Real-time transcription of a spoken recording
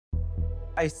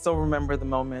I still remember the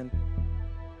moment.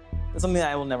 It's something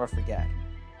I will never forget.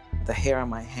 The hair on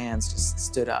my hands just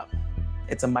stood up.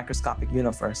 It's a microscopic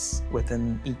universe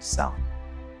within each cell.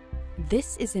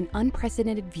 This is an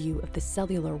unprecedented view of the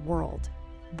cellular world,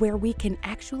 where we can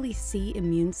actually see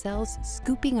immune cells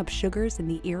scooping up sugars in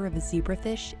the ear of a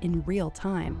zebrafish in real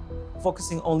time.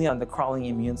 Focusing only on the crawling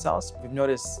immune cells, we've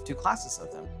noticed two classes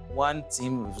of them. One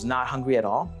was not hungry at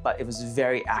all, but it was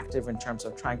very active in terms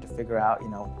of trying to figure out,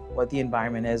 what the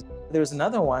environment is. There was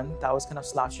another one that was kind of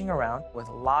slouching around with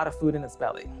a lot of food in its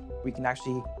belly. We can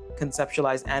actually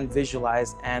conceptualize and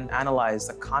visualize and analyze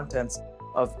the contents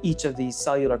of each of these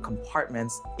cellular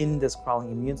compartments in this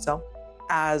crawling immune cell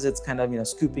as it's kind of,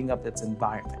 scooping up its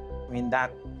environment. I mean,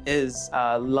 that is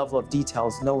a level of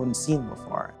details no one's seen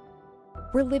before.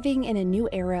 We're living in a new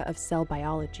era of cell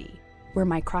biology, where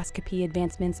microscopy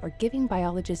advancements are giving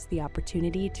biologists the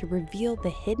opportunity to reveal the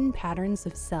hidden patterns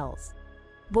of cells.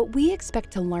 What we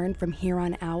expect to learn from here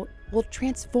on out will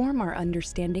transform our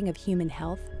understanding of human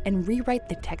health and rewrite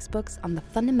the textbooks on the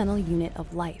fundamental unit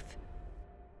of life.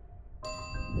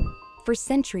 For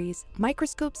centuries,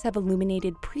 microscopes have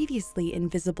illuminated previously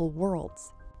invisible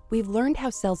worlds. We've learned how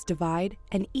cells divide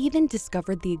and even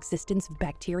discovered the existence of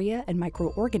bacteria and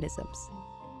microorganisms.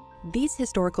 These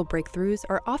historical breakthroughs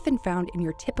are often found in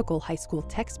your typical high school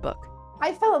textbook.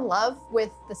 I fell in love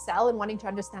with the cell and wanting to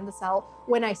understand the cell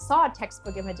when I saw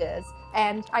textbook images.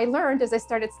 And I learned as I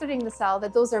started studying the cell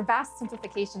that those are vast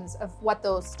simplifications of what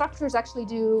those structures actually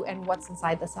do and what's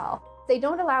inside the cell. They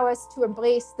don't allow us to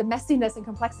embrace the messiness and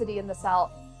complexity in the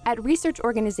cell. At research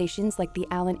organizations like the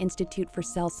Allen Institute for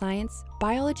Cell Science,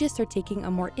 biologists are taking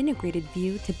a more integrated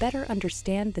view to better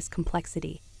understand this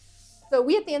complexity. So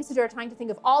we at the Institute are trying to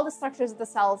think of all the structures of the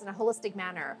cells in a holistic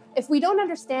manner. If we don't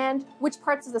understand which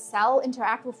parts of the cell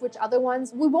interact with which other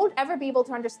ones, we won't ever be able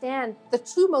to understand the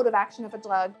true mode of action of a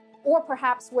drug, or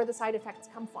perhaps where the side effects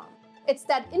come from. It's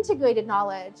that integrated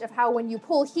knowledge of how when you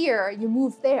pull here, you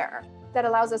move there, that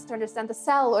allows us to understand the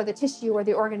cell or the tissue or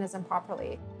the organism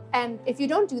properly. And if you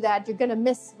don't do that, you're going to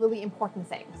miss really important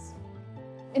things.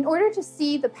 In order to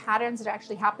see the patterns that are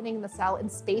actually happening in the cell in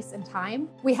space and time,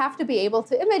 we have to be able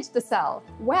to image the cell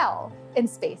well in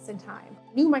space and time.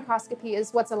 New microscopy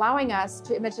is what's allowing us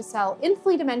to image the cell in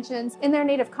 3 dimensions in their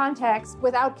native context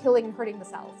without killing and hurting the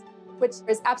cells, which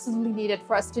is absolutely needed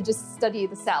for us to just study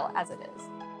the cell as it is.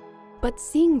 But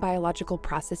seeing biological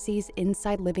processes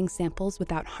inside living samples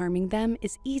without harming them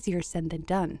is easier said than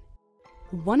done.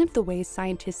 One of the ways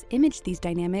scientists image these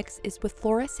dynamics is with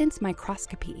fluorescence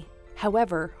microscopy.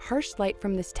 However, harsh light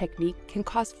from this technique can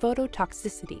cause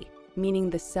phototoxicity, meaning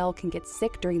the cell can get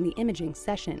sick during the imaging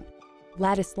session.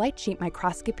 Lattice light sheet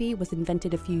microscopy was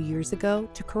invented a few years ago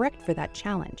to correct for that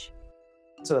challenge.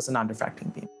 So that's a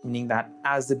non-diffracting beam, meaning that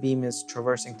as the beam is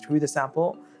traversing through the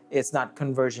sample, it's not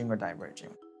converging or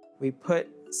diverging. We put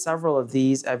several of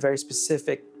these at very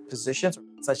specific positions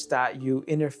such that you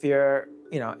interfere,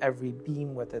 every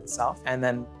beam with itself and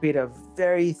then create a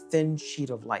very thin sheet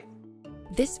of light.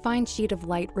 This fine sheet of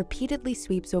light repeatedly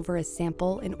sweeps over a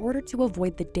sample in order to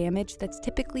avoid the damage that's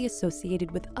typically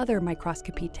associated with other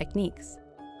microscopy techniques.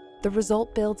 The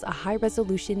result builds a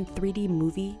high-resolution 3D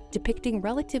movie depicting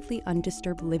relatively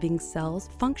undisturbed living cells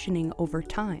functioning over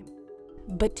time.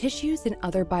 But tissues and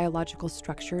other biological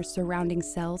structures surrounding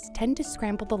cells tend to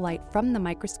scramble the light from the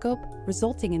microscope,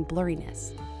 resulting in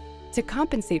blurriness. To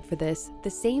compensate for this, the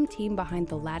same team behind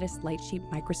the lattice light sheet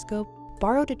microscope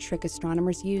borrowed a trick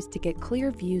astronomers use to get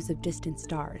clear views of distant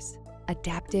stars: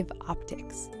 adaptive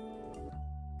optics.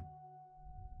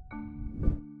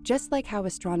 Just like how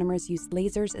astronomers use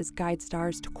lasers as guide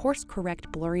stars to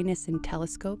course-correct blurriness in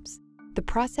telescopes, the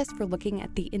process for looking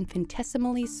at the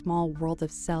infinitesimally small world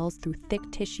of cells through thick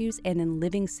tissues and in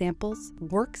living samples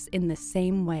works in the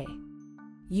same way.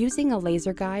 Using a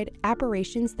laser guide,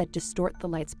 aberrations that distort the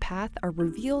light's path are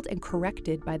revealed and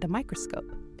corrected by the microscope.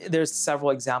 There's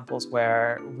several examples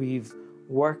where we've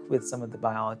worked with some of the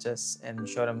biologists and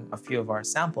showed them a few of our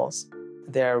samples.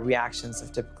 Their reactions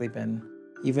have typically been,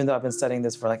 even though I've been studying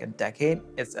this for like a decade,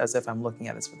 it's as if I'm looking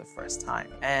at this for the first time.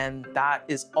 And that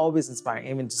is always inspiring.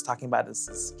 Even just talking about this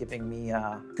is giving me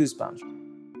goosebumps.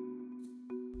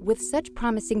 With such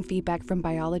promising feedback from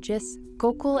biologists,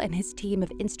 Gokul and his team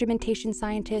of instrumentation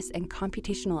scientists and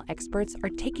computational experts are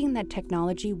taking that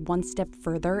technology one step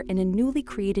further in a newly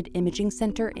created imaging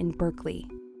center in Berkeley.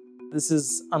 This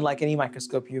is unlike any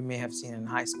microscope you may have seen in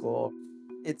high school.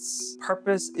 Its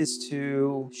purpose is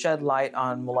to shed light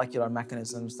on molecular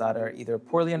mechanisms that are either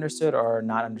poorly understood or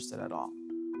not understood at all.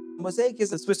 Mosaic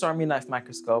is a Swiss Army knife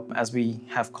microscope, as we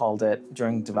have called it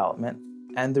during development.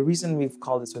 And the reason we've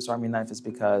called it Swiss Army knife is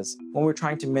because when we're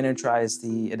trying to miniaturize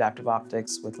the adaptive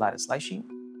optics with lattice light sheet,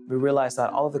 we realized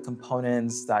that all of the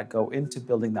components that go into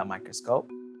building that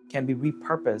microscope can be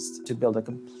repurposed to build a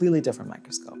completely different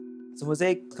microscope. So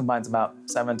Mosaic combines about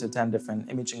 7 to 10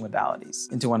 different imaging modalities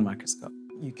into one microscope.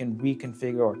 You can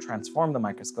reconfigure or transform the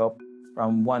microscope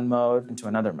from one mode into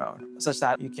another mode, such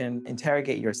that you can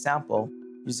interrogate your sample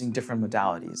using different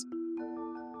modalities.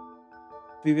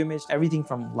 We've imaged everything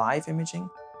from live imaging,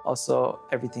 also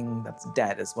everything that's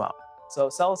dead as well. So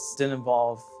cells didn't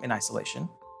evolve in isolation.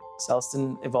 Cells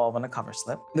didn't evolve on a cover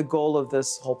slip. The goal of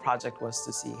this whole project was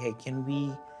to see, hey, can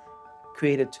we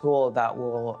create a tool that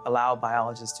will allow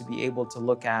biologists to be able to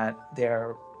look at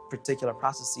their particular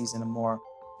processes in a more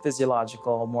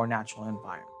physiological, more natural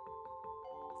environment.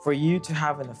 For you to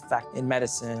have an effect in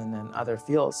medicine and other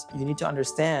fields, you need to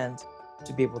understand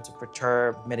to be able to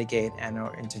perturb, mitigate, and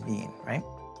or intervene, right?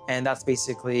 And that's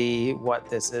basically what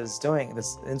this is doing.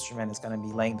 This instrument is going to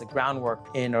be laying the groundwork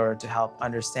in order to help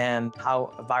understand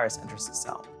how a virus enters the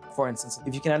cell. For instance,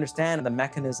 if you can understand the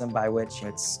mechanism by which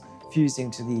it's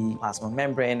fusing to the plasma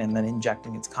membrane and then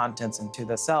injecting its contents into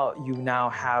the cell, you now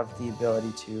have the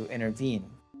ability to intervene.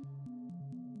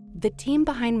 The team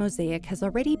behind Mosaic has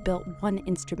already built one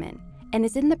instrument and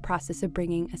is in the process of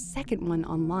bringing a second one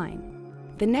online.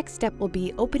 The next step will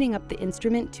be opening up the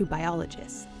instrument to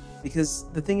biologists.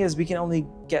 Because the thing is, we can only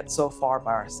get so far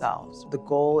by ourselves. The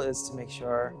goal is to make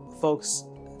sure folks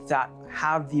that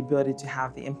have the ability to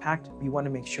have the impact, we want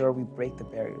to make sure we break the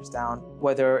barriers down,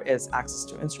 whether it's access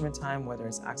to instrument time, whether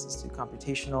it's access to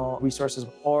computational resources,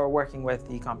 or working with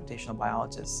the computational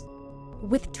biologists.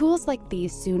 With tools like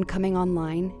these soon coming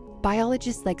online,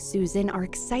 biologists like Susan are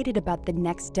excited about the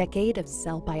next decade of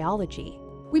cell biology.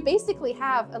 We basically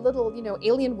have a little,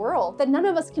 alien world that none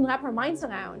of us can wrap our minds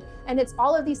around. And it's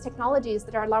all of these technologies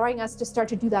that are allowing us to start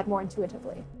to do that more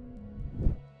intuitively.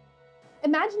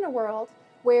 Imagine a world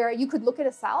where you could look at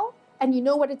a cell and you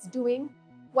know what it's doing,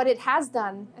 what it has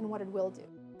done, and what it will do.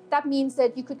 That means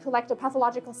that you could collect a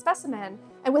pathological specimen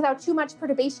and without too much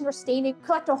perturbation or staining,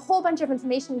 collect a whole bunch of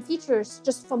information and features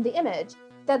just from the image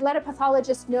that let a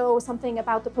pathologist know something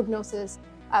about the prognosis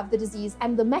of the disease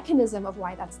and the mechanism of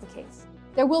why that's the case.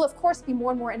 There will, of course, be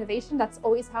more and more innovation. That's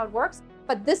always how it works.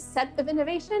 But this set of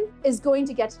innovation is going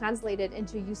to get translated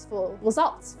into useful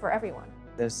results for everyone.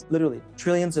 There's literally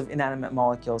trillions of inanimate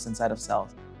molecules inside of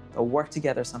cells that work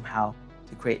together somehow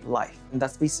to create life. And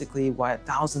that's basically what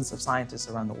thousands of scientists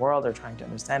around the world are trying to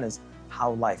understand, is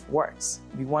how life works.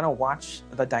 We want to watch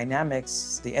the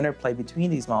dynamics, the interplay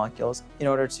between these molecules in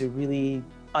order to really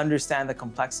understand the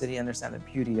complexity, understand the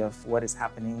beauty of what is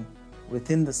happening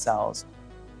within the cells.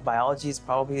 Biology is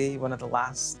probably one of the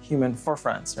last human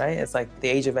forefronts, right? It's like the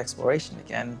age of exploration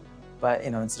again. But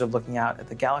instead of looking out at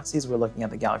the galaxies, we're looking at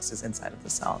the galaxies inside of the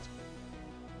cells.